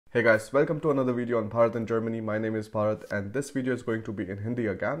Hey guys, welcome to another video on Bharat and Germany. My name is Bharat and this video is going to be in Hindi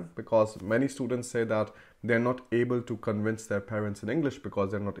again because many students say that they're not able to convince their parents in English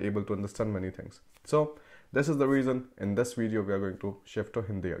because they're not able to understand many things. So this is the reason in this video we are going to shift to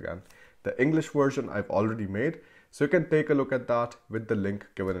Hindi again. The English version I've already made, so you can take a look at that with the link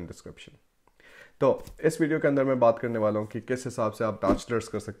given in description. तो इस video के अंदर मैं बात करने वाला हूँ कि किस हिसाब से आप बैचलर्स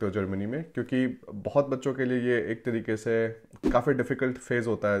कर सकते हो जर्मनी में, क्योंकि बहुत बच्चों के लिए ये एक तरीके से काफ़ी डिफिकल्ट फेज़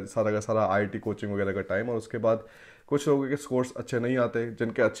होता है सारा का सारा आईटी कोचिंग वगैरह का टाइम। और उसके बाद कुछ लोगों के स्कोर्स अच्छे नहीं आते,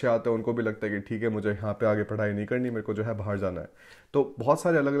 जिनके अच्छे आते हैं उनको भी लगता है कि ठीक है मुझे यहाँ पे आगे पढ़ाई नहीं करनी, मेरे को जो है बाहर जाना है। तो बहुत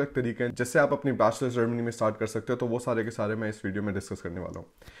सारे अलग अलग तरीके हैं जिससे आप अपनी बैचलर्स जर्मनी में स्टार्ट कर सकते हो। तो वो सारे के सारे मैं इस वीडियो में डिस्कस करने वाला हूँ।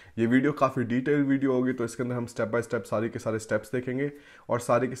 ये वीडियो काफ़ी डिटेल वीडियो होगी, तो इसके अंदर हम स्टेप बाय स्टेप सारे के सारे स्टेप्स देखेंगे और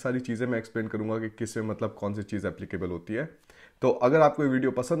सारी की सारी चीज़ें मैं एक्सप्लेन करूँगा कि किस में मतलब कौन सी चीज़ एप्लीकेबल होती है। तो अगर आपको ये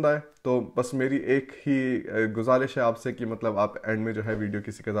वीडियो पसंद आए तो बस मेरी एक ही गुजारिश है आपसे कि मतलब आप एंड में जो है वीडियो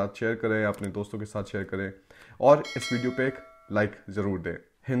किसी के साथ शेयर करें, अपने दोस्तों के साथ शेयर करें और इस वीडियो पे एक लाइक ज़रूर दें।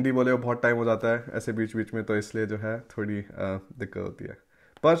 हिंदी बोले बहुत टाइम हो जाता है ऐसे बीच बीच में, तो इसलिए जो है थोड़ी दिक्कत होती है।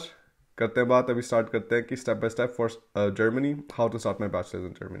 पर करते हैं बात, अभी स्टार्ट करते हैं कि step by step for Germany, how to start my bachelors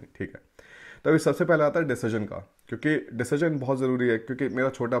in Germany. ठीक है, तो अभी सबसे पहले आता है डिसीजन का, क्योंकि डिसीजन बहुत ज़रूरी है। क्योंकि मेरा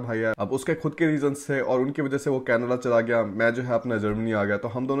छोटा भाई है, अब उसके खुद के रीजंस थे और उनकी वजह से वो कनाडा चला गया, मैं जो है अपना जर्मनी आ गया, तो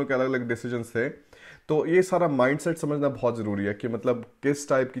हम दोनों के अलग अलग डिसीजंस थे। तो ये सारा माइंडसेट समझना बहुत ज़रूरी है कि मतलब किस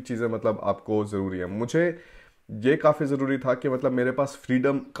टाइप की चीज़ें मतलब आपको ज़रूरी है। मुझे ये काफ़ी ज़रूरी था कि मतलब मेरे पास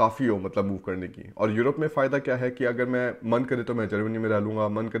फ्रीडम काफ़ी हो मतलब मूव करने की। और यूरोप में फ़ायदा क्या है कि अगर मैं मन करे तो मैं जर्मनी में रह लूँगा,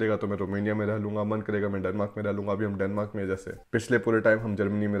 मन करेगा तो मैं रोमानिया में रह लूँगा, मन करेगा मैं डेनमार्क में रह लूँगा। अभी हम डेनमार्क में, जैसे पिछले पूरे टाइम हम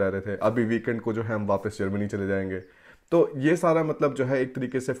जर्मनी में रह रहे थे, अभी वीकेंड को जो है हम वापस जर्मनी चले जाएंगे। तो ये सारा मतलब जो है एक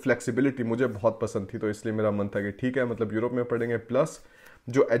तरीके से फ्लेक्सिबिलिटी मुझे बहुत पसंद थी, तो इसलिए मेरा मन था कि ठीक है मतलब यूरोप में पढ़ेंगे। प्लस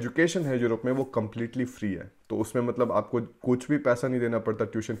जो एजुकेशन है यूरोप में वो कम्प्लीटली फ्री है, तो उसमें मतलब आपको कुछ भी पैसा नहीं देना पड़ता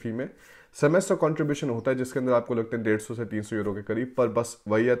ट्यूशन फी में। सेमेस्टर कंट्रीब्यूशन होता है जिसके अंदर आपको लगते हैं 150 से 300 यूरो के करीब, पर बस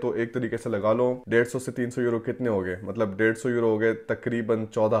वही है। तो एक तरीके से लगा लो 150 से 300 यूरो कितने हो गए, मतलब 150 यूरो हो गए तकरीबन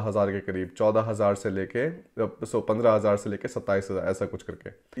 14,000 के करीब, 14,000 से लेके 15,000 से लेके 27,000 ऐसा कुछ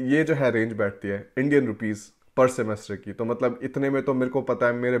करके ये जो है रेंज बैठती है इंडियन रुपीज़ पर सेमेस्टर की। तो मतलब इतने में तो मेरे को पता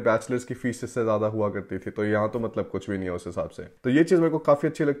है मेरे बैचलर्स की फीस इससे ज़्यादा हुआ करती थी, तो यहाँ तो मतलब कुछ भी नहीं है उस हिसाब से। तो ये चीज़ मेरे को काफ़ी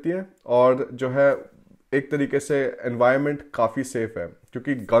अच्छी लगती है। और जो है एक तरीके से एनवायरनमेंट काफ़ी सेफ है,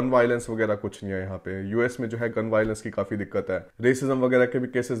 क्योंकि गन वायलेंस वगैरह कुछ नहीं है यहाँ पे। यूएस में जो है गन वायलेंस की काफ़ी दिक्कत है, रेसिज्म वगैरह के भी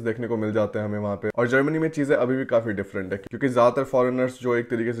केसेस देखने को मिल जाते हैं हमें वहाँ पे। और जर्मनी में चीज़ें अभी भी काफ़ी डिफरेंट है, क्योंकि ज़्यादातर फॉरेनर्स जो एक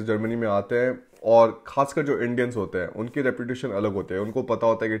तरीके से जर्मनी में आते हैं और खासकर जो इंडियंस होते हैं उनकी रेपुटेशन अलग होते हैं। उनको पता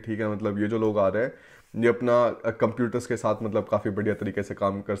होता है कि ठीक है मतलब ये जो लोग आ रहे हैं ये अपना कंप्यूटर्स के साथ मतलब काफ़ी बढ़िया तरीके से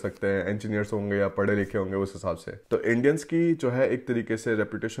काम कर सकते हैं, इंजीनियर्स होंगे या पढ़े लिखे होंगे उस हिसाब से। तो इंडियंस की जो है एक तरीके से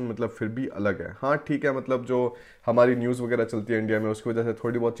रेपुटेशन मतलब फिर भी अलग है। हाँ ठीक है, मतलब जो हमारी न्यूज़ वगैरह चलती है इंडिया में उसकी वजह से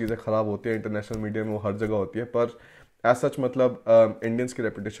थोड़ी बहुत चीज़ें ख़राब होती है, इंटरनेशनल मीडिया में वो हर जगह होती है, पर एज सच मतलब इंडियंस की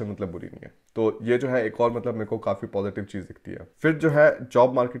रेपुटेशन मतलब बुरी नहीं है। तो ये जो है एक और मतलब मेरे को काफ़ी पॉजिटिव चीज़ दिखती है। फिर जो है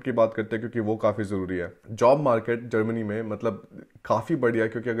जॉब मार्केट की बात करते हैं, क्योंकि वो काफ़ी ज़रूरी है। जॉब मार्केट जर्मनी में मतलब काफ़ी बढ़िया है,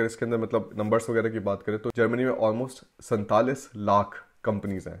 क्योंकि अगर इसके अंदर मतलब नंबर्स वगैरह की बात करें तो जर्मनी में ऑलमोस्ट 47 लाख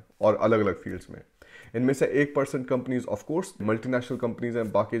कंपनीज हैं और अलग अलग फील्ड्स में। इनमें से 1% कंपनीज ऑफकोर्स मल्टीनेशनल कंपनीज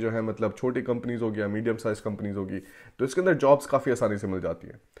हैं, बाकी जो है मतलब छोटी कंपनीज हो गया, मीडियम साइज कंपनीज होगी, तो इसके अंदर जॉब्स काफ़ी आसानी से मिल जाती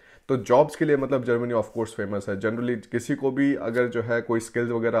है। तो जॉब्स के लिए मतलब जर्मनी ऑफ कोर्स फेमस है। जनरली किसी को भी अगर जो है कोई स्किल्स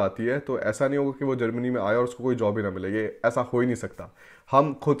वगैरह आती है तो ऐसा नहीं होगा कि वो जर्मनी में आया और उसको कोई जॉब ही ना मिले, ये ऐसा हो ही नहीं सकता।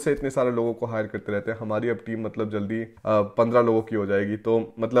 हम खुद से इतने सारे लोगों को हायर करते रहते हैं, हमारी अब टीम मतलब जल्दी 15 लोगों की हो जाएगी।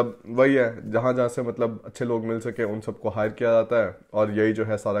 तो मतलब वही है, जहाँ जहाँ से मतलब अच्छे लोग मिल सके उन सबको हायर किया जाता है, और यही जो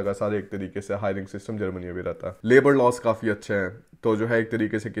है सारा का सारा एक तरीके से हायरिंग सिस्टम जर्मनी में भी रहता है। लेबर लॉस काफ़ी अच्छे हैं, तो जो है एक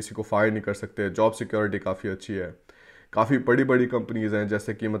तरीके से किसी को फायर नहीं कर सकते। जॉब सिक्योरिटी काफ़ी अच्छी है। काफ़ी बड़ी बड़ी कंपनीज हैं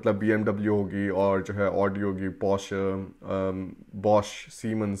जैसे कि मतलब BMW होगी और जो है ऑडी होगी, बॉश,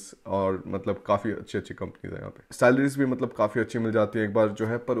 सीमेंस, और मतलब काफ़ी अच्छी अच्छी कंपनीज हैं यहाँ पे। सैलरीज भी मतलब काफ़ी अच्छी मिल जाती है एक बार जो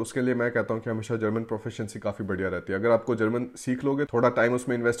है, पर उसके लिए मैं कहता हूँ कि हमेशा जर्मन प्रोफिशिएंसी काफ़ी बढ़िया रहती है। अगर आपको जर्मन सीख लोगे, थोड़ा टाइम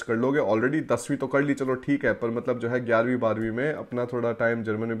उसमें इन्वेस्ट कर लोगे, ऑलरेडी 10वीं तो कर ली चलो ठीक है, पर मतलब जो है 11वीं 12वीं में अपना थोड़ा टाइम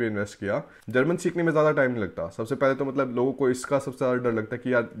जर्मन में भी इन्वेस्ट किया। जर्मन सीखने में ज़्यादा टाइम नहीं लगता। सबसे पहले तो मतलब लोगों को इसका सबसे ज़्यादा डर लगता है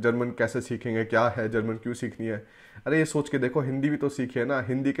कि यार जर्मन कैसे सीखेंगे, क्या है जर्मन, क्यों सीखनी है। अरे ये सोच के देखो, हिंदी भी तो सीखी है ना,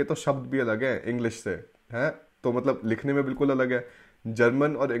 हिंदी के तो शब्द भी अलग है इंग्लिश से, है तो मतलब लिखने में बिल्कुल अलग है।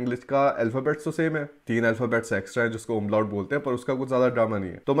 जर्मन और इंग्लिश का अल्फाबेट्स तो सेम है, 3 अल्फाबेट्स एक्स्ट्रा है जिसको उमलाउट बोलते हैं, पर उसका कुछ ज्यादा ड्रामा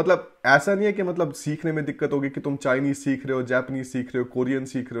नहीं है। तो मतलब ऐसा नहीं है कि मतलब सीखने में दिक्कत होगी कि तुम चाइनीज सीख रहे हो, जापानीज सीख रहे हो, कोरियन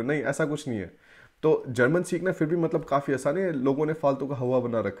सीख रहे हो, नहीं ऐसा कुछ नहीं है। तो जर्मन सीखना फिर भी मतलब काफ़ी आसान है। लोगों ने फालतू का हवा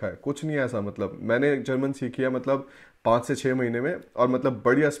बना रखा है, कुछ नहीं है ऐसा। मतलब मैंने जर्मन सीखी है मतलब 5 से 6 महीने में, और मतलब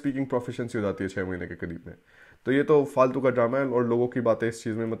बढ़िया स्पीकिंग प्रोफिशिएंसी हो जाती है 6 महीने के करीब में। तो ये तो फालतू का ड्रामा है और लोगों की बातें इस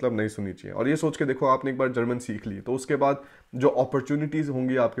चीज़ में मतलब नहीं सुननी चाहिए। और ये सोच के देखो, आपने एक बार जर्मन सीख ली तो उसके बाद जो अपॉर्चुनिटीज़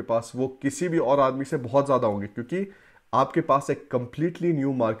होंगी आपके पास वो किसी भी और आदमी से बहुत ज़्यादा होंगी, क्योंकि आपके पास एक कंप्लीटली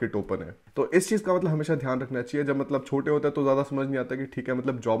न्यू मार्केट ओपन है। तो इस चीज़ का मतलब हमेशा ध्यान रखना चाहिए। जब मतलब छोटे होते हैं तो ज़्यादा समझ नहीं आता कि ठीक है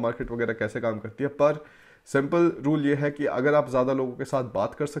मतलब जॉब मार्केट वगैरह कैसे काम करती है, पर सिंपल रूल ये है कि अगर आप ज़्यादा लोगों के साथ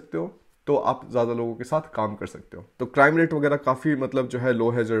बात कर सकते हो तो आप ज़्यादा लोगों के साथ काम कर सकते हो। तो क्राइम रेट वगैरह काफ़ी मतलब जो है लो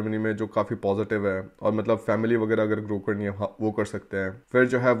है जर्मनी में, जो काफ़ी पॉजिटिव है। और मतलब फैमिली वगैरह अगर ग्रो करनी है वो कर सकते हैं। फिर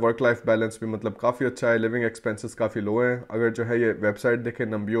जो है वर्क लाइफ बैलेंस भी मतलब काफ़ी अच्छा है। लिविंग एक्सपेंसेस काफ़ी लो हैं। अगर जो है ये वेबसाइट देखें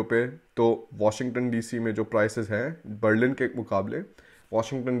नंबियो पे, तो वाशिंगटन डीसी में जो प्राइसेस हैं बर्लिन के मुकाबले,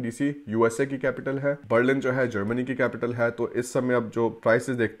 वाशिंगटन डीसी यूएसए की कैपिटल है, बर्लिन जो है जर्मनी की कैपिटल है, तो इस समय अब जो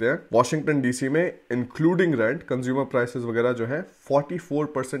प्राइसेस देखते हैं वाशिंगटन डीसी में इंक्लूडिंग रेंट कंज्यूमर प्राइसेस वगैरह जो है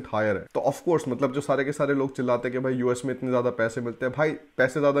 44% हायर है। तो ऑफ कोर्स मतलब जो सारे के सारे लोग चिल्लाते हैं कि भाई यूएस में इतने ज्यादा पैसे मिलते हैं, भाई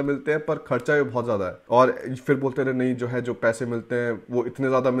पैसे ज्यादा मिलते हैं पर खर्चा भी बहुत ज्यादा है। और फिर बोलते रहे नहीं जो है जो पैसे मिलते हैं वो इतने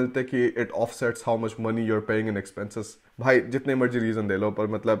ज्यादा मिलते हैं कि it offsets how much money you are paying in expenses. भाई जितने मर्जी रीजन दे लो, पर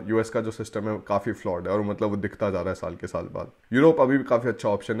मतलब यूएस का जो सिस्टम है काफी फ्लॉड है और मतलब वो दिखता जा रहा है साल के साल बाद। यूरोप अभी भी काफी अच्छा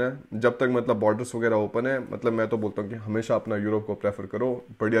ऑप्शन है जब तक मतलब बॉर्डर्स वगैरह ओपन है। मतलब मैं तो बोलता हूँ कि हमेशा अपना यूरोप को प्रेफर करो।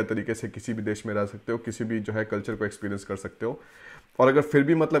 बढ़िया तरीके से किसी भी देश में रह सकते हो, किसी भी जो है कल्चर को एक्सपीरियंस कर सकते हो। और अगर फिर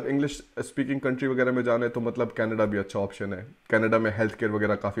भी मतलब इंग्लिश स्पीकिंग कंट्री वगैरह में जाना है तो मतलब कनाडा भी अच्छा ऑप्शन है। कनाडा में हेल्थ केयर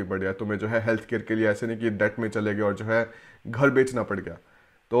वगैरह काफ़ी बढ़िया है। तुम्हें जो है हेल्थ केयर के लिए ऐसे नहीं कि डेट में चले गए और जो है घर बेचना पड़ गया,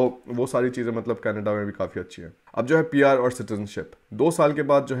 तो वो सारी चीज़ें मतलब कनाडा में भी काफ़ी अच्छी है। अब जो है पीआर और सिटीजनशिप 2 साल के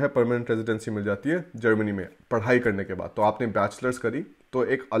बाद जो है परमानेंट रेजिडेंसी मिल जाती है जर्मनी में पढ़ाई करने के बाद। तो आपने बैचलर्स करी तो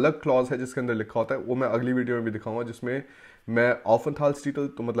एक अलग क्लॉज है जिसके अंदर लिखा होता है, वो मैं अगली वीडियो में भी दिखाऊंगा, जिसमें मैं ऑफेंथाल्स्टिटल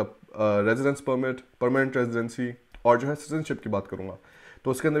तो मतलब रेजिडेंस परमिट, परमानेंट रेजिडेंसी और जो है सिटीजनशिप की बात करूंगा।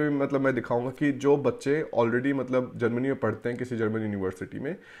 तो उसके अंदर भी मतलब मैं दिखाऊंगा कि जो बच्चे ऑलरेडी मतलब जर्मनी में पढ़ते हैं किसी जर्मन यूनिवर्सिटी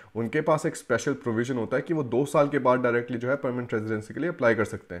में, उनके पास एक स्पेशल प्रोविजन होता है कि वो 2 साल के बाद डायरेक्टली जो है परमानेंट रेजिडेंसी के लिए अप्लाई कर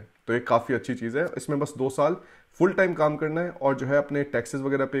सकते हैं। तो ये काफ़ी अच्छी चीज़ है। इसमें बस 2 साल फुल टाइम काम करना है और जो है अपने टैक्सेस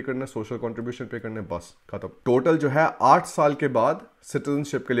वगैरह पे करना है, सोशल कंट्रीब्यूशन पे करना है, बस खत्म। टोटल जो है 8 साल के बाद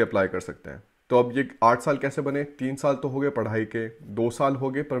सिटीजनशिप के लिए अप्लाई कर सकते हैं। तो अब ये 8 साल कैसे बने? 3 साल तो हो गए पढ़ाई के, 2 साल हो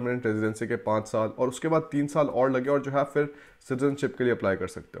गए परमानेंट रेजिडेंसी के, 5 साल, और उसके बाद 3 साल और लगे और जो है फिर सिटीजनशिप के लिए अप्लाई कर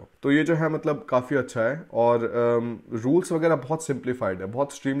सकते हो। तो ये जो है मतलब काफ़ी अच्छा है। और रूल्स वगैरह बहुत सिंप्लीफाइड है,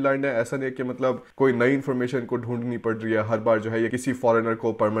 बहुत स्ट्रीमलाइंड है। ऐसा नहीं है कि मतलब कोई नई इन्फॉर्मेशन को ढूंढनी पड़ रही है हर बार जो है ये किसी फॉरेनर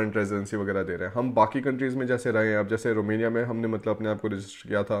को परमानेंट रेजिडेंसी वगैरह दे रहे हैं। हम बाकी कंट्रीज में जैसे रहे हैं, अब जैसे रोमानिया में हमने मतलब अपने आप को रजिस्टर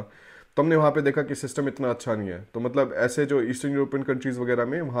किया था, तो हमने वहाँ पे देखा कि सिस्टम इतना अच्छा नहीं है। तो मतलब ऐसे जो ईस्टर्न यूरोपियन कंट्रीज वगैरह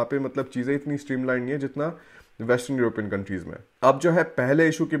में वहाँ पे मतलब चीज़ें इतनी स्ट्रीमलाइन नहीं है जितना वेस्टर्न यूरोपियन कंट्रीज में। अब जो है पहले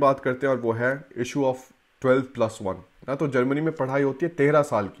इशू की बात करते हैं और वो है इशू ऑफ 12+1 ना। तो जर्मनी में पढ़ाई होती है 13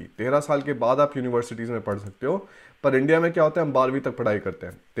 साल की, 13 साल के बाद आप यूनिवर्सिटीज़ में पढ़ सकते हो। पर इंडिया में क्या होता है, हम 12वीं तक पढ़ाई करते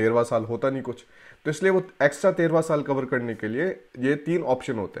हैं, 13वां साल होता नहीं कुछ। तो इसलिए वो एक्स्ट्रा 13वां साल कवर करने के लिए ये 3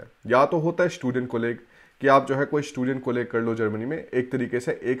 ऑप्शन होते हैं। या तो होता है स्टूडेंट कोलेग, कि आप जो है कोई स्टूडेंट कोलेग कर लो जर्मनी में। एक तरीके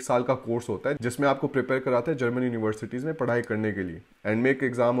से 1 साल का कोर्स होता है जिसमें आपको प्रिपेयर कराते हैं जर्मन यूनिवर्सिटीज में पढ़ाई करने के लिए। एंड में एक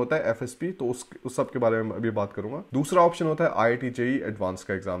एग्जाम होता है एफएसपी, तो उस सब के बारे में अभी बात करूंगा। दूसरा ऑप्शन होता है आईआईटी जेईई एडवांस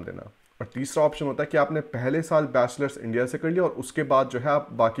का एग्जाम देना। और तीसरा ऑप्शन होता है कि आपने पहले साल बैचलर्स इंडिया से कर लिया और उसके बाद जो है आप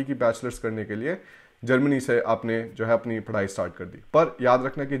बाकी की बैचलर्स करने के लिए जर्मनी से आपने जो है अपनी पढ़ाई स्टार्ट कर दी। पर याद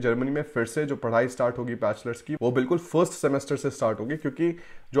रखना कि जर्मनी में फिर से जो पढ़ाई स्टार्ट होगी बैचलर्स की वो बिल्कुल फर्स्ट सेमेस्टर से स्टार्ट होगी, क्योंकि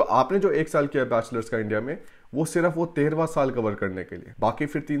जो आपने जो 1 साल किया बैचलर्स का इंडिया में वो सिर्फ वो 13वां साल कवर करने के लिए, बाकी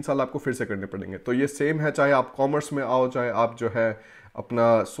फिर 3 साल आपको फिर से करने पड़ेंगे। तो ये सेम है चाहे आप कॉमर्स में आओ, चाहे आप जो है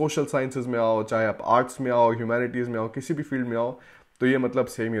अपना सोशल साइंसेज में आओ, चाहे आप आर्ट्स में आओ, ह्यूमैनिटीज में आओ, किसी भी फील्ड में आओ, तो ये मतलब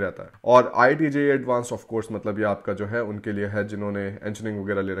सेम ही रहता है। और IIT JEE advance of course मतलब ये आपका जो है उनके लिए है जिन्होंने इंजीनियरिंग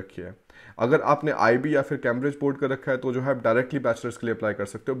वगैरह ले रखी है। अगर आपने आईबी या फिर कैम्ब्रिज बोर्ड कर रखा है तो जो है आप डायरेक्टली बैचलर्स के लिए अप्लाई कर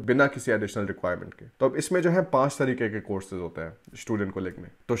सकते हो बिना किसी एडिशनल रिक्वायरमेंट के। तो अब इसमें जो है 5 तरीके के कोर्सेज होते हैं स्टूडेंट कोलेग में।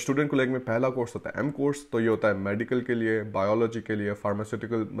 तो स्टूडेंट कोलेग में पहला कोर्स होता है एम कोर्स, तो ये होता है मेडिकल के लिए, बायोलॉजी के लिए,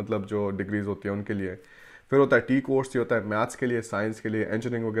 फार्मास्यूटिकल मतलब जो डिग्रीज होती है उनके लिए। फिर होता है टी कोर्स, ये होता है मैथ्स के लिए, साइंस के लिए,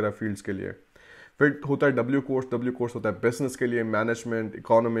 इंजीनियरिंग वगैरह फील्ड्स के लिए। फिर होता है डब्ल्यू कोर्स, डब्ल्यू कोर्स होता है बिजनेस के लिए, management,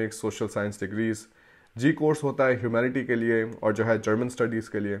 economics, social science degrees. जी कोर्स होता है ह्यूमैनिटी के लिए और जो है जर्मन स्टडीज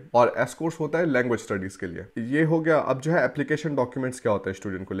के लिए। और एस कोर्स होता है लैंग्वेज स्टडीज के लिए। ये हो गया। अब जो है एप्लीकेशन डॉक्यूमेंट्स क्या होता है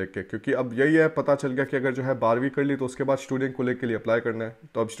स्टूडेंट को लेके, क्योंकि अब यही है पता चल गया कि अगर जो है 12वीं कर ली तो उसके बाद स्टूडेंट को लेके लिए अप्लाई करना है।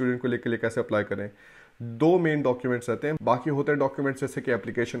 तो अब स्टूडेंट को लेके लिए कैसे अप्लाई करें? 2 मेन डॉक्यूमेंट्स रहते हैं, बाकी होते हैं डॉक्यूमेंट्स जैसे कि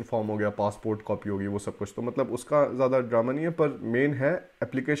एप्लीकेशन फॉर्म हो गया, पासपोर्ट कॉपी होगी, वो सब कुछ। तो मतलब उसका ज़्यादा ड्रामा नहीं है, पर मेन है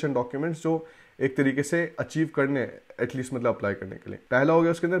एप्लीकेशन डॉक्यूमेंट्स जो एक तरीके से अचीव करने एटलीस्ट मतलब अप्लाई करने के लिए। पहला हो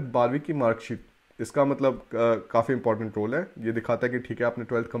गया उसके अंदर 12वीं की मार्कशीट। इसका मतलब काफ़ी इंपॉर्टेंट रोल है। ये दिखाता है कि ठीक है आपने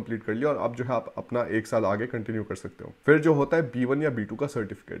 12th कंप्लीट कर लिया और अब जो है आप अपना 1 साल आगे कंटिन्यू कर सकते हो। फिर जो होता है B1 या B2 का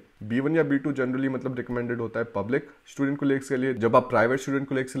सर्टिफिकेट। B1 या B2 जनरली मतलब रिकमेंडेड होता है पब्लिक स्टूडेंट कोलेग्स के लिए। जब आप प्राइवेट स्टूडेंट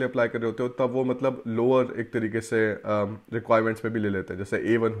कोलेग्स के लिए अप्लाई कर रहे होते हो तब वो मतलब लोअर एक तरीके से रिक्वायरमेंट्स पे भी ले लेते हैं, जैसे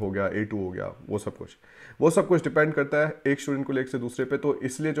A1 हो गया, A2 हो गया, वो सब कुछ डिपेंड करता है एक स्टूडेंट कोलेग से दूसरे पे। तो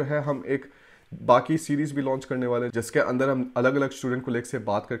इसलिए जो है हम एक बाकी सीरीज भी लॉन्च करने वाले हैं जिसके अंदर हम अलग अलग स्टूडेंट कोलेग से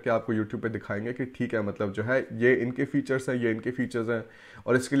बात करके आपको यूट्यूब पे दिखाएंगे कि ठीक है मतलब जो है ये इनके फीचर्स हैं, ये इनके फीचर्स हैं।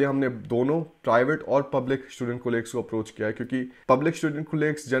 और इसके लिए हमने दोनों प्राइवेट और पब्लिक स्टूडेंट कोलेग्स को अप्रोच किया है, क्योंकि पब्लिक स्टूडेंट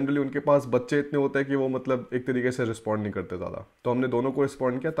कोलेग्स जनरली उनके पास बच्चे इतने होते हैं कि वो मतलब एक तरीके से रिस्पॉन्ड नहीं करते ज़्यादा। तो हमने दोनों को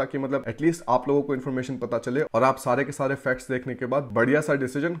रिस्पॉन्ड किया ताकि मतलब एटलीस्ट आप लोगों को इन्फॉर्मेशन पता चले और आप सारे के सारे फैक्ट्स देखने के बाद बढ़िया सा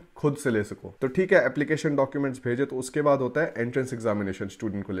डिसीजन खुद से ले सको। तो ठीक है, एप्लीकेशन डॉक्यूमेंट्स भेजे तो उसके बाद होता है एंट्रेंस एग्जामिनेशन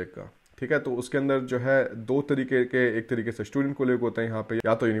स्टूडेंट कोलेग का। ठीक है, तो उसके अंदर जो है दो तरीके के एक तरीके से स्टूडेंट कोलेग होते हैं यहाँ पे,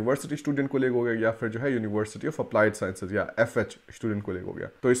 या तो यूनिवर्सिटी स्टूडेंट कोलेग हो गया या फिर जो है यूनिवर्सिटी ऑफ अप्लाइड साइंसेज या FH स्टूडेंट कोलेग हो गया।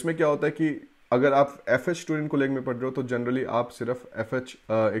 तो इसमें क्या होता है कि अगर आप FH स्टूडेंट कोलेग में पढ़ रहे हो तो जनरली आप सिर्फ FH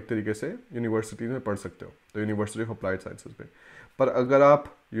एक तरीके से यूनिवर्सिटी में पढ़ सकते हो, तो यूनिवर्सिटी ऑफ अप्लाइड साइंसेज में। पर अगर आप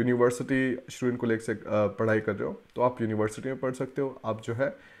यूनिवर्सिटी स्टूडेंट कोलेग से पढ़ाई कर रहे हो तो आप यूनिवर्सिटी में पढ़ सकते हो, आप जो है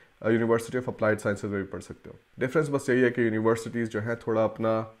यूनिवर्सिटी ऑफ अप्लाइड साइंसेज में भी पढ़ सकते हो। डिफरेंस बस यही है कि यूनिवर्सिटीज़ जो है थोड़ा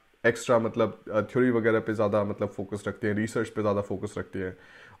अपना एक्स्ट्रा मतलब थ्योरी वगैरह पे ज़्यादा मतलब फोकस रखती है, रिसर्च पे ज़्यादा फोकस रखती है,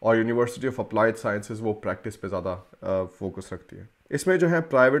 और यूनिवर्सिटी ऑफ अप्लाइड साइंसेज वो प्रैक्टिस पे ज़्यादा फोकस रखती है। इसमें जो है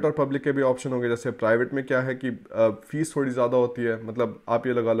प्राइवेट और पब्लिक के भी ऑप्शन होंगे। जैसे प्राइवेट में क्या है कि फीस थोड़ी ज़्यादा होती है, मतलब आप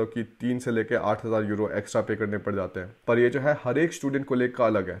ये लगा लो कि 3 से लेकर 8,000 यूरो एक्स्ट्रा पे करने पड़ जाते हैं। पर ये जो है हर एक स्टूडेंट कोलेग का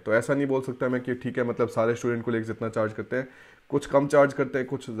अलग है, तो ऐसा नहीं बोल सकता मैं कि ठीक है मतलब सारे स्टूडेंट कोलेग जितना चार्ज करते हैं, कुछ कम चार्ज करते हैं,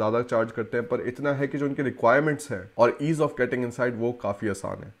 कुछ ज़्यादा चार्ज करते हैं, पर इतना है कि जो उनके रिक्वायरमेंट्स हैं और ईज ऑफ गेटिंग इनसाइड वो काफ़ी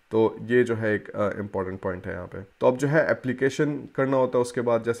आसान है। तो ये जो है एक इंपॉर्टेंट पॉइंट है यहाँ पे। तो अब जो है एप्लीकेशन करना होता है, उसके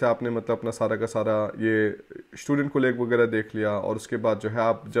बाद जैसे आपने मतलब अपना सारा का सारा ये स्टूडेंट कोलेग वगैरह देख लिया, और उसके बाद जो है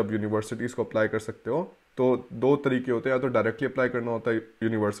आप जब यूनिवर्सिटीज़ को अप्लाई कर सकते हो तो 2 तरीके होते हैं, या तो डायरेक्टली अप्लाई करना होता है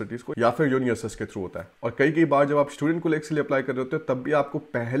यूनिवर्सिटीज़ को या फिर यूनिवर्सिटीज़ के थ्रू होता है। और कई बार जब आप स्टूडेंट कोलेग के लिए अप्लाई कर रहे होते हो तब भी आपको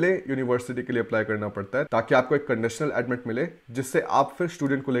पहले यूनिवर्सिटी के लिए अप्लाई करना पड़ता है ताकि आपको एक कंडीशनल एडमिट मिले जिससे आप फिर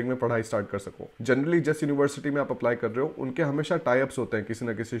स्टूडेंट कोलेग में पढ़ाई स्टार्ट कर सको। जनरली जिस यूनिवर्सिटी में आप अप्लाई कर रहे हो उनके हमेशा टाई अप्स होते हैं किसी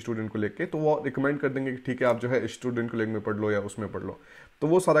ना किसी स्टूडेंट को लेके, तो वो रिकमेंड कर देंगे कि ठीक है आप जो है स्टूडेंट कोलेग में पढ़ लो या उसमें पढ़ लो। तो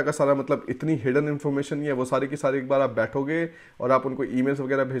वो सारा का सारा मतलब इतनी हिडन इन्फॉर्मेशन नहीं है, वो सारी की सारी एक बार आप बैठोगे और आप उनको ईमेल्स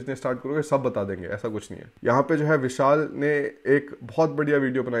वगैरह भेजने स्टार्ट करोगे सब बता देंगे, ऐसा कुछ नहीं है। यहाँ पे जो है विशाल ने एक बहुत बढ़िया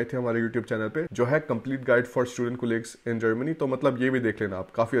वीडियो बनाई थी हमारे यूट्यूब चैनल पे, जो है complete guide for student कोलेग्स in Germany. तो मतलब ये भी देख लेना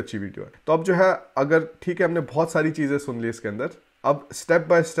आप, काफी अच्छी वीडियो है। तो अब जो है अगर ठीक है हमने बहुत सारी चीजें सुन ली इसके अंदर, अब स्टेप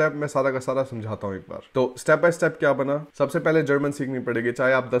बाय स्टेप मैं सारा का सारा समझाता हूँ एक बार। तो स्टेप बाय स्टेप क्या बना, सबसे पहले जर्मन सीखनी पड़ेगी,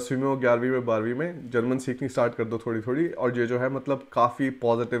 चाहे आप 10वीं में हो, 11वीं में, 12वीं में, जर्मन सीखनी स्टार्ट कर दो थोड़ी थोड़ी। और ये जो है मतलब काफ़ी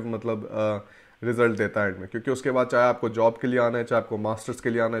पॉजिटिव मतलब रिजल्ट देता है एंड में, क्योंकि उसके बाद चाहे आपको जॉब के लिए आना है, चाहे आपको मास्टर्स के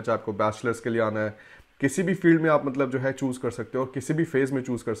लिए आना है, चाहे आपको बैचलर्स के लिए आना है, किसी भी फील्ड में आप मतलब जो है चूज़ कर सकते हो और किसी भी फेज़ में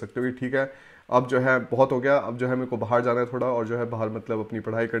चूज़ कर सकते हो कि ठीक है अब जो है बहुत हो गया, अब जो है मेरे को बाहर जाना है थोड़ा, और जो है बाहर मतलब अपनी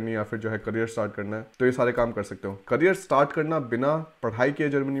पढ़ाई करनी है या फिर जो है करियर स्टार्ट करना है, तो ये सारे काम कर सकते हो। करियर स्टार्ट करना बिना पढ़ाई किए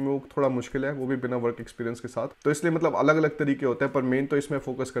जर्मनी में वो थोड़ा मुश्किल है, वो भी बिना वर्क एक्सपीरियंस के साथ। तो इसलिए मतलब अलग अलग तरीके होते हैं, पर मेन तो इसमें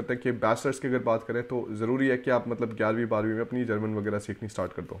फोकस करते हैं कि बैचलर्स की अगर बात करें तो ज़रूरी है कि आप मतलब 11वीं 12वीं में अपनी जर्मन वगैरह सीखनी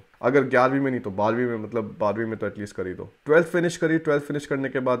स्टार्ट कर दो। अगर 11वीं में नहीं तो 12वीं में, मतलब 12वीं में तो एटलीस्ट कर ही दो। 12th फिनिश करी, 12th फिनिश करने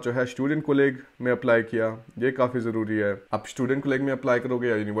के बाद जो है स्टूडेंट कोलेग में अप्लाई किया, ये काफ़ी ज़रूरी है। आप स्टूडेंट कोलेग में अप्लाई करोगे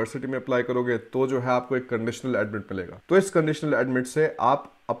या यूनिवर्सिटी में अप्लाई करोगे तो जो है आपको एक कंडीशनल एडमिट मिलेगा। तो इस कंडीशनल एडमिट से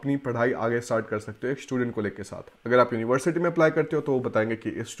आप अपनी पढ़ाई आगे स्टार्ट कर सकते हो एक स्टूडेंट कोलेग के साथ। अगर आप यूनिवर्सिटी में अप्लाई करते हो तो वो बताएंगे कि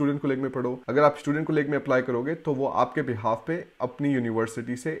इस स्टूडेंट कोलेग में पढ़ो। अगर आप स्टूडेंट कोलेग में अप्लाई करोगे तो वो आपके बिहाफ पे अपनी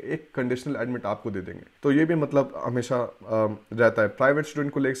यूनिवर्सिटी से एक कंडीशनल एडमिट आपको दे देंगे। तो ये भी मतलब हमेशा रहता है। प्राइवेट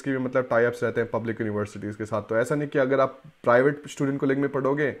स्टूडेंट कोलेग्स की भी मतलब टाई अप्स रहते हैं पब्लिक यूनिवर्सिटीज़ के साथ। तो ऐसा नहीं कि अगर आप प्राइवेट स्टूडेंट कोलेग में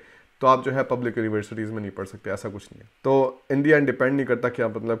पढ़ोगे तो आप जो है पब्लिक यूनिवर्सिटीज़ में नहीं पढ़ सकते, ऐसा कुछ नहीं है। तो इन दी एंड डिपेंड नहीं करता कि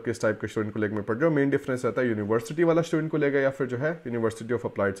आप मतलब किस टाइप के स्टूडेंट कोलेग में पढ़ रहे हो। मेन डिफरेंस रहता है यूनिवर्सिटी वाला स्टूडेंट कोलेग है या फिर जो है यूनिवर्सिटी ऑफ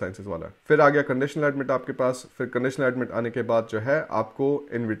अप्लाइड साइंसेज वाला। फिर आ गया कंडीशनल एडमिट आपके पास। फिर कंडीशनल एडमिट आने के बाद जो है आपको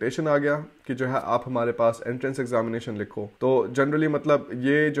इन्विटेशन आ गया कि जो है आप हमारे पास एंट्रेंस एग्जामिनेशन लिखो। तो जनरली मतलब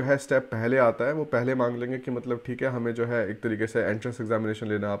ये जो है स्टेप पहले आता है, वो पहले मांग लेंगे कि मतलब ठीक है हमें जो है एक तरीके से एंट्रेंस एग्जामिनेशन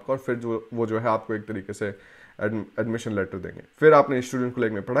लेना है आपका, और फिर वो जो है आपको एक तरीके से एडमिशन लेटर देंगे। फिर आपने स्टूडेंट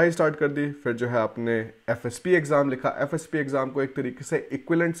कोलेग में पढ़ाई स्टार्ट कर दी। फिर जो है आपने FSP एग्जाम लिखा। FSP एग्जाम को एक तरीके से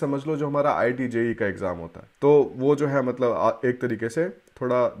इक्विवेलेंट समझ लो जो हमारा IIT JEE का एग्जाम होता है। तो वो जो है मतलब एक तरीके से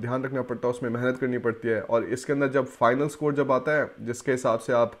थोड़ा ध्यान रखना पड़ता है, उसमें मेहनत करनी पड़ती है। और इसके अंदर जब फाइनल स्कोर जब आता है जिसके हिसाब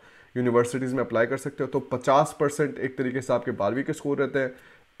से आप यूनिवर्सिटीज़ में अप्लाई कर सकते हो, तो 50% एक तरीके से आपके 12वीं के स्कोर रहते हैं,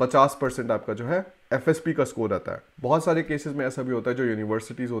 50% आपका जो है FSP का स्कोर रहता है। बहुत सारे केसेस में ऐसा भी होता है जो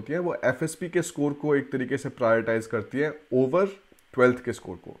यूनिवर्सिटीज़ होती हैं वो FSP के स्कोर को एक तरीके से प्रायोरिटाइज करती है ओवर 12th के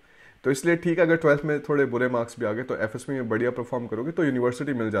स्कोर को। तो इसलिए ठीक है, अगर 12th में थोड़े बुरे मार्क्स भी आ गए तो FSP में बढ़िया परफॉर्म करोगे तो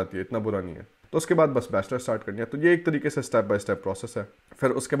यूनिवर्सिटी मिल जाती है, इतना बुरा नहीं है। तो उसके बाद बस बैचलर स्टार्ट करनी है। तो ये एक तरीके से स्टेप बाय स्टेप प्रोसेस है।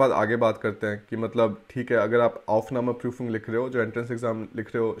 फिर उसके बाद आगे बात करते हैं कि मतलब ठीक है, अगर आप ऑफनामा प्रूफिंग लिख रहे हो, जो एंट्रेंस एग्जाम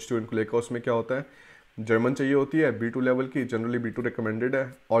लिख रहे हो स्टूडेंट को लेकर, उसमें क्या होता है, जर्मन चाहिए होती है B2 लेवल की, जनरली B2 रिकमेंडेड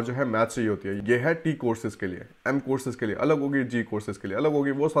है, और जो है मैथ्स चाहिए होती है। ये है T कोर्सेज के लिए, M कोर्सेज के लिए अलग होगी, G कोर्सेज के लिए अलग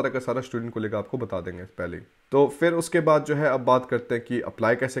होगी। वो सारा का सारा स्टूडेंट को लेकर आपको बता देंगे पहले ही। तो फिर उसके बाद जो है अब बात करते हैं कि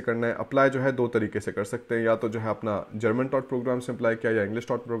अप्लाई कैसे करना है। अप्लाई जो है 2 तरीके से कर सकते हैं, या तो जो है अपना जर्मन टॉट प्रोग्राम से अप्लाई किया या इंग्लिश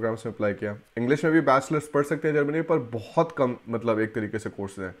टॉट प्रोग्राम से अप्लाई किया। इंग्लिश में भी बैचलर्स पढ़ सकते हैं जर्मनी पर, बहुत कम मतलब एक तरीके से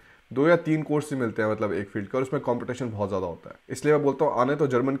कोर्सेज हैं, 2 या 3 कोर्स ही मिलते हैं मतलब एक फील्ड का, और उसमें कंपटीशन बहुत ज़्यादा होता है। इसलिए मैं बोलता हूँ आने तो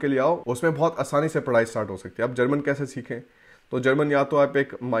जर्मन के लिए आओ, उसमें बहुत आसानी से पढ़ाई स्टार्ट हो सकती है। अब जर्मन कैसे सीखें, तो जर्मन या तो आप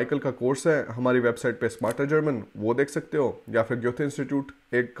एक माइकल का कोर्स है हमारी वेबसाइट पे स्मार्टर जर्मन, वो देख सकते हो, या फिर ग्योथे इंस्टीट्यूट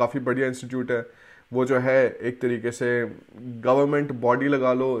एक काफ़ी बढ़िया इंस्टीट्यूट है, वो जो है एक तरीके से गवर्नमेंट बॉडी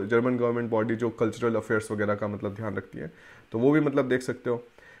लगा लो, जर्मन गवर्नमेंट बॉडी जो कल्चरल अफेयर्स वगैरह का मतलब ध्यान रखती है, तो वो भी मतलब देख सकते हो।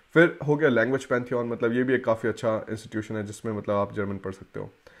 फिर हो गया लैंग्वेज पैंथियन, मतलब ये भी एक काफ़ी अच्छा इंस्टीट्यूशन है जिसमें मतलब आप जर्मन पढ़ सकते हो।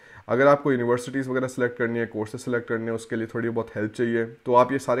 अगर आपको यूनिवर्सिटीज़ वगैरह सेलेक्ट करनी है, कोर्सेज सेलेक्ट करने हैं, उसके लिए थोड़ी बहुत हेल्प चाहिए तो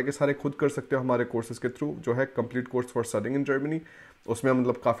आप ये सारे के सारे खुद कर सकते हो हमारे कोर्सेज के थ्रू, जो है complete course for studying in Germany. उसमें हम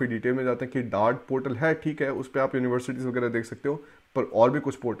मतलब काफ़ी डिटेल में जाते हैं कि डार्ट पोर्टल है, ठीक है, उस पर आप यूनिवर्सिटीज़ वगैरह देख सकते हो, पर और भी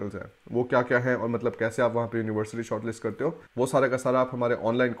कुछ पोर्टल्स हैं, वो क्या क्या है और मतलब कैसे आप वहाँ पे यूनिवर्सिटी शॉर्टलिस्ट करते हो, वो सारा का सारा आप हमारे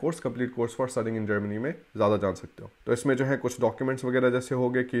online course complete course for studying in Germany में ज़्यादा जान सकते हो। तो इसमें जो है कुछ डॉक्यूमेंट्स वगैरह जैसे हो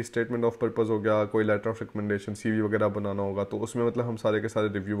गए कि स्टेटमेंट ऑफ पर्पस हो गया, कोई लेटर ऑफ रिकमेंडेशन, CV वगैरह बनाना होगा, तो उसमें मतलब हम सारे के सारे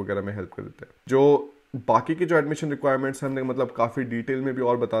रिव्यू वगैरह में हेल्प कर देते हैं। जो बाकी की जो एडमिशन रिक्वायरमेंट्स हैं हमने मतलब काफ़ी डिटेल में भी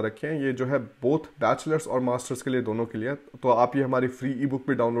और बता रखे हैं, ये जो है बोथ बैचलर्स और मास्टर्स के लिए, दोनों के लिए। तो आप ये हमारी फ्री ई बुक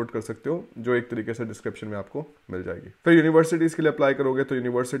भी डाउनलोड कर सकते हो, जो एक तरीके से डिस्क्रिप्शन में आपको मिल जाएगी। फिर यूनिवर्सिटीज़ के लिए अप्लाई करोगे तो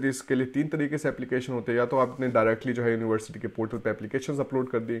यूनिवर्सिटीज़ के लिए 3 तरीके से एप्लीकेशन होते हैं, या तो आपने डायरेक्टली जो है यूनिवर्सिटी के पोर्टल पर एप्लीकेशन अपलोड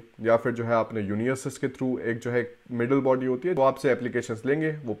कर दी, या फिर जो है आपने यूनिवर्सिटीज के थ्रू एक जो है मिडल बॉडी होती है, वो आपसे एप्लीकेशन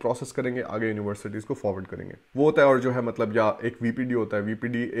लेंगे, वो प्रोसेस करेंगे, आगे यूनिवर्सिटीज़ को फॉरवर्ड करेंगे, वो होता है। और जो है मतलब या एक VPD होता है,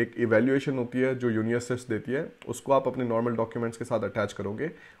 VPD एक इवेल्युएशन होती है जो यूनिवर्सिटीज देती है, उसको आप अपने नॉर्मल डॉक्यूमेंट्स के साथ अटैच करोगे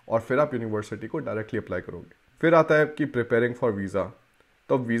और फिर आप यूनिवर्सिटी को डायरेक्टली अप्लाई करोगे। फिर आता है कि प्रिपेयरिंग फॉर वीज़ा।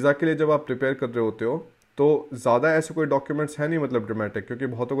 तो वीज़ा के लिए जब आप प्रिपेयर कर रहे होते हो तो ज़्यादा ऐसे कोई डॉक्यूमेंट्स है नहीं मतलब ड्रामेटिक, क्योंकि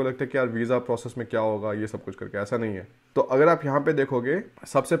बहुतों को लगता है कि यार वीज़ा प्रोसेस में क्या होगा ये सब कुछ करके, ऐसा नहीं है। तो अगर आप यहाँ पे देखोगे,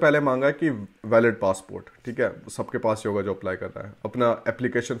 सबसे पहले मांगा है कि वैलिड पासपोर्ट, ठीक है, सबके पास ही होगा जो अप्लाई कर रहा है। अपना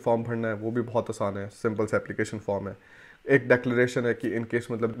एप्लीकेशन फॉर्म भरना है, वो भी बहुत आसान है, सिंपल सा एप्लीकेशन फॉर्म है। एक डिक्लेरेशन है कि इन केस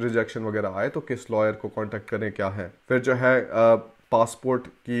मतलब रिजेक्शन वगैरह आए तो किस लॉयर को कांटेक्ट करें, क्या है। फिर जो है पासपोर्ट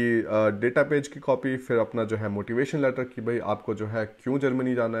की डेटा पेज की कॉपी, फिर अपना जो है मोटिवेशन लेटर कि भाई आपको जो है क्यों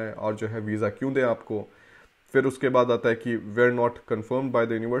जर्मनी जाना है और जो है वीज़ा क्यों दें आपको। फिर उसके बाद आता है कि where not confirmed by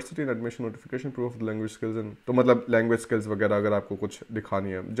the university in admission notification proof of language skills in, तो मतलब लैंग्वेज स्किल्स वगैरह अगर आपको कुछ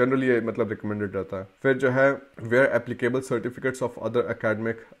दिखानी है, जनरली ये मतलब रिकमेंडेड रहता है। फिर जो है where applicable certificates of other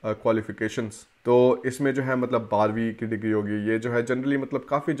academic qualifications, तो इसमें जो है मतलब 12वीं की डिग्री होगी। ये जो है जनरली मतलब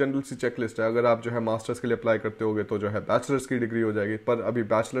काफ़ी जनरल सी चेकलिस्ट है। अगर आप जो है मास्टर्स के लिए अप्लाई करते होगे तो जो है बैचलर्स की डिग्री हो जाएगी, पर अभी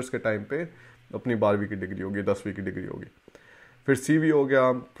बैचलर्स के टाइम पे अपनी 12वीं की डिग्री होगी, 10वीं की डिग्री होगी। फिर CV हो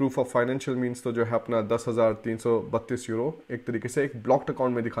गया, प्रूफ ऑफ फाइनेंशियल मीन्स, तो जो है अपना 10,332 यूरो एक तरीके से एक ब्लॉक्ड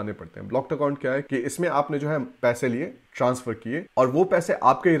अकाउंट में दिखाने पड़ते हैं। ब्लॉक्ड अकाउंट क्या है कि इसमें आपने जो है पैसे लिए, ट्रांसफर किए, और वो पैसे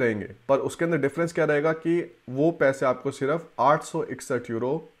आपके ही रहेंगे, पर उसके अंदर डिफरेंस क्या रहेगा कि वो पैसे आपको सिर्फ 861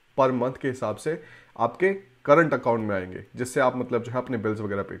 यूरो पर मंथ के हिसाब से आपके करंट अकाउंट में आएंगे, जिससे आप मतलब जो है अपने बिल्स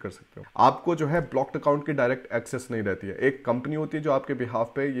वगैरह पे कर सकते हो। आपको जो है ब्लॉक्ड अकाउंट की डायरेक्ट एक्सेस नहीं रहती है। एक कंपनी होती है जो आपके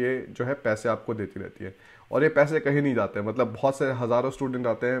बिहाफ पे ये जो है पैसे आपको देती रहती है, और ये पैसे कहीं नहीं जाते हैं। मतलब बहुत से हज़ारों स्टूडेंट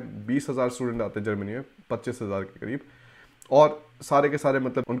आते हैं, 20,000 स्टूडेंट आते हैं जर्मनी में, 25,000 के करीब, और सारे के सारे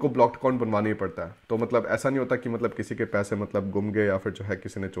मतलब उनको ब्लॉक्ड अकाउंट बनवाना ही पड़ता है। तो मतलब ऐसा नहीं होता कि मतलब किसी के पैसे मतलब गुम गए या फिर जो है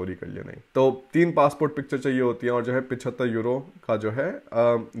किसी ने चोरी कर लिया, नहीं। तो 3 पासपोर्ट पिक्चर चाहिए होती है, और जो है 75 यूरो का जो है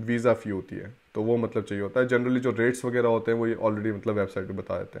वीज़ा फ़ी होती है, तो वो मतलब चाहिए होता है। जनरली जो रेट्स वगैरह होते हैं वो ये ऑलरेडी मतलब वेबसाइट पे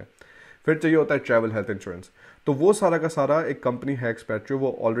बता देते हैं। फिर चाहिए होता है ट्रैवल हेल्थ इंश्योरेंस, तो वो सारा का सारा एक कंपनी है एक्सपैट्रियो,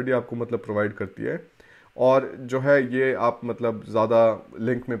 वो ऑलरेडी आपको मतलब प्रोवाइड करती है। और जो है ये आप मतलब ज़्यादा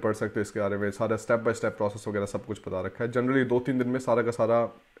लिंक में पढ़ सकते हो इसके बारे में, सारा स्टेप बाय स्टेप प्रोसेस वगैरह सब कुछ बता रखा है। जनरली 2-3 दिन में सारा का सारा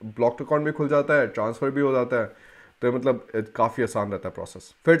ब्लॉक्ड अकाउंट भी खुल जाता है, ट्रांसफ़र भी हो जाता है, तो मतलब काफ़ी आसान रहता है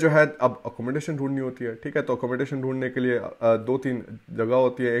प्रोसेस। फिर जो है अब अकोमोडेशन ढूंढनी होती है, ठीक है, तो अकोमोडेशन ढूंढने के लिए 2-3 जगह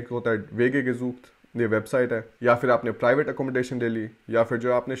होती है। एक होता है वेगे गेज़ूख्त, ये वेबसाइट है, या फिर आपने प्राइवेट अकोमोडेशन ले ली, या फिर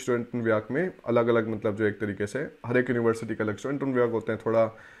जो आपने स्टूडेंटनव्याग में अलग अलग मतलब जो एक तरीके से हर एक यूनिवर्सिटी के अलग स्टूडेंटनव्याग होते हैं,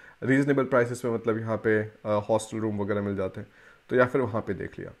 थोड़ा रीजनेबल प्राइसेस में मतलब यहाँ पे हॉस्टल रूम वगैरह मिल जाते हैं, तो या फिर वहाँ पे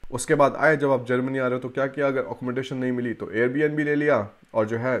देख लिया। उसके बाद आए जब आप जर्मनी आ रहे हो तो क्या किया, अगर अकोमोडेशन नहीं मिली तो एयरबीएनबी ले लिया और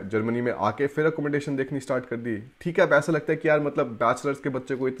जो है जर्मनी में आके फिर अकोमोडेशन देखनी स्टार्ट कर दी। ठीक है, अब ऐसा लगता है कि यार मतलब बैचलर्स के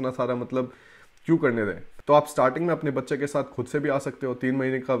बच्चे को इतना सारा मतलब क्यों करने दें, तो आप स्टार्टिंग में अपने बच्चे के साथ खुद से भी आ सकते हो। 3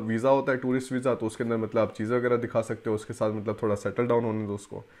 महीने का वीज़ा होता है, टूरिस्ट वीज़ा, तो उसके अंदर मतलब आप चीज़ें वगैरह दिखा सकते हो, उसके साथ मतलब थोड़ा सेटल डाउन होने दो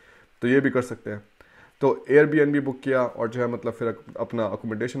उसको, तो ये भी कर सकते हैं। तो एयरबीएनबी बुक किया और जो है मतलब फिर अपना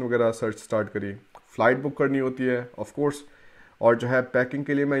अकोमोडेशन वगैरह सर्च स्टार्ट करी। फ़्लाइट बुक करनी होती है ऑफ कोर्स। और जो है पैकिंग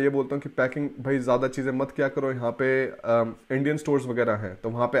के लिए मैं ये बोलता हूँ कि पैकिंग भाई ज़्यादा चीज़ें मत क्या करो। यहाँ पे इंडियन स्टोर्स वगैरह हैं, तो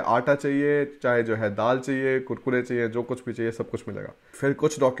वहाँ पे आटा चाहिए, चाहे जो है दाल चाहिए, कुरकुरे चाहिए, जो कुछ भी चाहिए सब कुछ मिलेगा। फिर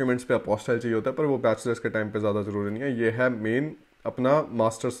कुछ डॉक्यूमेंट्स पे अपोस्टाइल चाहिए होता है, पर वो बैचलर्स के टाइम पे ज़्यादा ज़रूरी नहीं है। ये है मेन अपना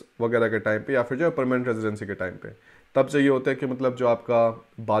मास्टर्स वगैरह के टाइम पे या फिर जो है परमानेंट रेजिडेंसी के टाइम पे तब चाहिए होता है कि मतलब जो आपका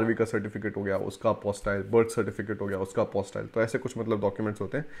 12वीं का सर्टिफिकेट हो गया उसका अपोस्टाइल, बर्थ सर्टिफिकेट हो गया उसका अपोस्टाइल, तो ऐसे कुछ मतलब डॉक्यूमेंट्स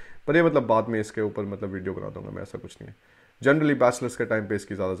होते हैं। पर ये मतलब बाद में इसके ऊपर मतलब वीडियो बना दूंगा मैं, ऐसा कुछ नहीं है। जनरली बैचलर्स के टाइम पे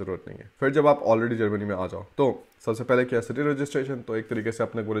इसकी ज़्यादा ज़रूरत नहीं है। फिर जब आप ऑलरेडी जर्मनी में आ जाओ तो सबसे पहले क्या, सिटी रजिस्ट्रेशन। तो एक तरीके से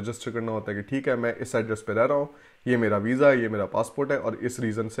अपने को रजिस्टर करना होता है कि ठीक है मैं इस एड्रेस पे रह रहा हूँ, ये मेरा वीज़ा है, ये मेरा पासपोर्ट है और इस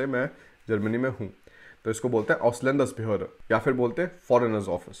रीज़न से मैं जर्मनी में हूँ। तो इसको बोलते हैं ऑसलैंडर्स बिहर या फिर बोलते हैं फॉरेनर्स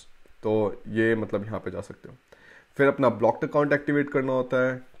ऑफिस। तो ये मतलब यहाँ पे जा सकते हो। फिर अपना ब्लॉक्ड अकाउंट एक्टिवेट करना होता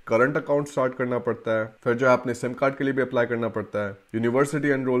है, करंट अकाउंट स्टार्ट करना पड़ता है। फिर जो है अपने सिम कार्ड के लिए भी अप्लाई करना पड़ता है। यूनिवर्सिटी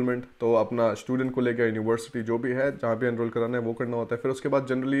एनरोलमेंट, तो अपना स्टूडेंट को लेकर यूनिवर्सिटी जो भी है जहाँ भी एनरोल कराना है वो करना होता है। फिर उसके बाद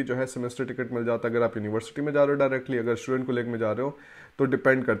जनरली जो है सेमेस्टर टिकट मिल जाता है अगर आप यूनिवर्सिटी में जा रहे हो डायरेक्टली। अगर स्टूडेंट को लेकर में जा रहे हो तो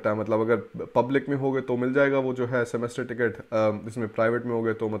डिपेंड करता है, मतलब अगर पब्लिक में हो गए तो मिल जाएगा वो जो है सेमेस्टर टिकट, इसमें प्राइवेट में हो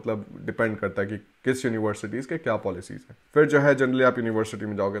गए तो मतलब डिपेंड करता है कि किस यूनिवर्सिटीज़ के क्या पॉलिसीज़ है। फिर जो है जनरली आप यूनिवर्सिटी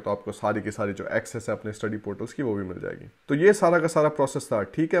में जाओगे तो आपको सारी की सारी जो एक्सेस है अपने स्टडी पोर्टल्स की वो भी मिल जाएगी। तो ये सारा का सारा प्रोसेस था।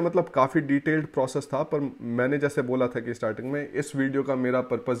 ठीक है, मतलब काफ़ी डिटेल्ड प्रोसेस था, पर मैंने जैसे बोला था कि स्टार्टिंग में इस वीडियो का मेरा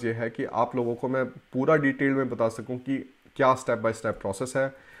पर्पज़ ये है कि आप लोगों को मैं पूरा डिटेल में बता सकूँ कि क्या स्टेप बाय स्टेप प्रोसेस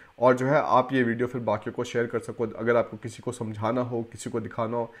है और जो है आप ये वीडियो फिर बाकियों को शेयर कर सको। अगर आपको किसी को समझाना हो, किसी को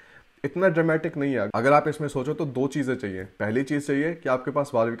दिखाना हो, इतना ड्रामेटिक नहीं है। अगर आप इसमें सोचो तो 2 चीज़ें चाहिए। पहली चीज़ चाहिए कि आपके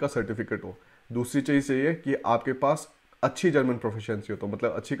पास 12वीं का सर्टिफिकेट हो। दूसरी चीज़ चाहिए कि आपके पास अच्छी जर्मन प्रोफिशिएंसी हो। तो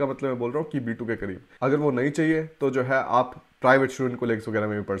मतलब अच्छी का मतलब मैं बोल रहा हूँ कि B2 के करीब। अगर वो नहीं चाहिए तो जो है आप प्राइवेट स्टूडेंटकोलेग्स वगैरह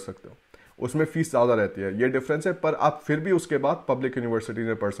में भी पढ़ सकते हो, उसमें फीस ज़्यादा रहती है, ये डिफरेंस है। पर आप फिर भी उसके बाद पब्लिक यूनिवर्सिटी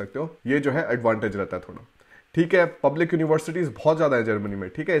में पढ़ सकते हो, ये जो है एडवांटेज रहता है थोड़ा। ठीक है, पब्लिक यूनिवर्सिटीज़ बहुत ज़्यादा है जर्मनी में,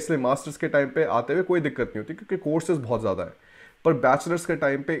 ठीक है, इसलिए मास्टर्स के टाइम पे आते हुए कोई दिक्कत नहीं होती क्योंकि कोर्सेज बहुत ज़्यादा है। पर बैचलर्स के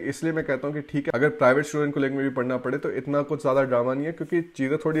टाइम पे इसलिए मैं कहता हूँ कि ठीक है अगर प्राइवेट स्टूडेंट कोलेज में भी पढ़ना पड़े तो इतना कुछ ज़्यादा ड्रामा नहीं है क्योंकि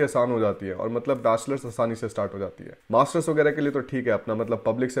चीज़ें थोड़ी आसान हो जाती है और मतलब बैचलर्स आसानी से स्टार्ट हो जाती है। मास्टर्स वगैरह के लिए तो ठीक है अपना मतलब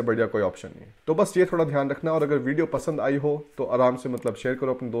पब्लिक से बढ़िया कोई ऑप्शन नहीं है। तो बस ये थोड़ा ध्यान रखना। और अगर वीडियो पसंद आई हो तो आराम से मतलब शेयर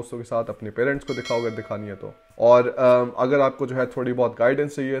करो अपने दोस्तों के साथ, अपने पेरेंट्स को दिखाओ अगर दिखानी है तो। और अगर आपको जो है थोड़ी बहुत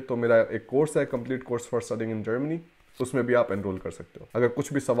गाइडेंस चाहिए तो मेरा एक कोर्स है, complete course for studying in Germany, उसमें भी आप एनरोल कर सकते हो। अगर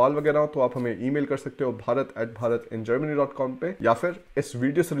कुछ भी सवाल वगैरह हो तो आप हमें ईमेल कर सकते हो bharat@bharatingermany.com पे, या फिर इस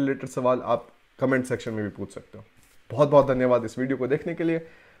वीडियो से रिलेटेड सवाल आप कमेंट सेक्शन में भी पूछ सकते हो। बहुत बहुत धन्यवाद इस वीडियो को देखने के लिए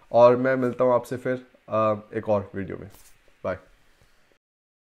और मैं मिलता हूँ आपसे फिर एक और वीडियो में।